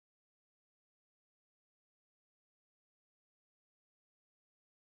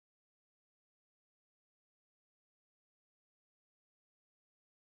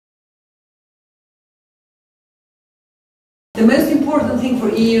The most important thing for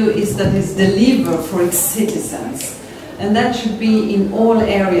EU is that it delivers for its citizens. And that should be in all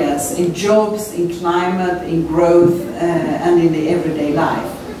areas, in jobs, in climate, in growth, and in the everyday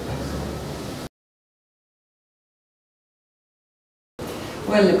life.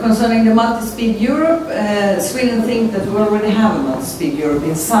 Well, concerning the multi-speed Europe, Sweden thinks that we already have a multi-speed Europe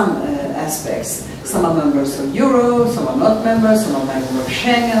in some aspects. Some are members of Euro, some are not members, some are members of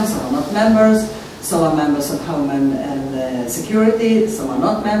Schengen, some are not members, some are members of Home and Security, some are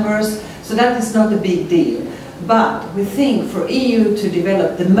not members. So that is not a big deal. But we think for EU to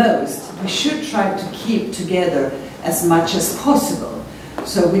develop the most, we should try to keep together as much as possible.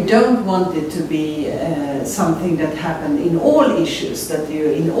 So we don't want it to be something that happens in all issues, that you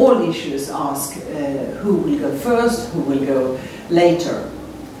in all issues ask who will go first, who will go later.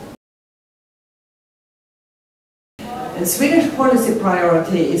 The Swedish policy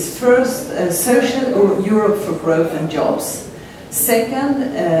priority is first social Europe for growth and jobs. Second,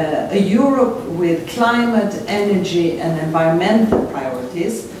 a Europe with climate, energy and environmental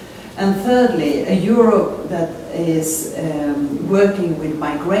priorities. And thirdly, a Europe that is working with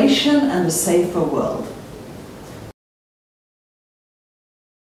migration and a safer world.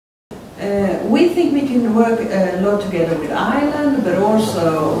 We think we can work a lot together with Ireland, but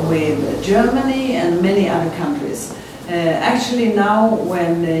also with Germany and many other countries. Actually now,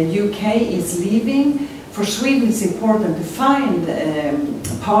 when the UK is leaving, for Sweden it's important to find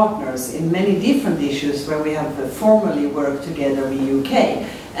partners in many different issues where we have formally worked together with the UK.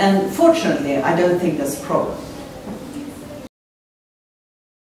 And fortunately, I don't think that's a problem.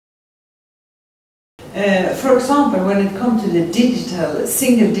 For example, when it comes to the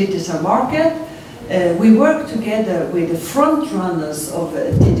single digital market, we work together with the front runners of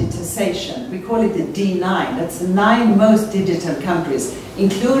digitization. We call it the D9. That's the 9 most digital countries,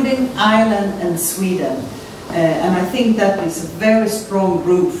 including Ireland and Sweden. And I think that is a very strong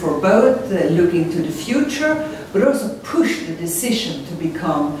group for both looking to the future, but also push the decision to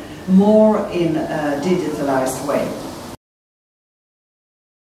become more in a digitalized way.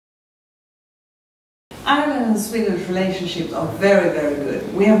 Ireland and Sweden's relationships are very, very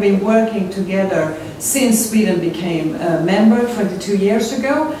good. We have been working together since Sweden became a member 22 years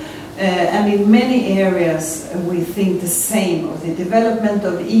ago. And in many areas we think the same of the development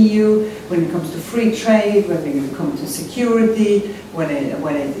of the EU when it comes to free trade, when it comes to security, when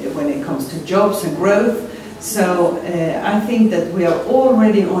it comes to jobs and growth. So I think that we are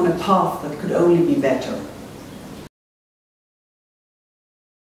already on a path that could only be better.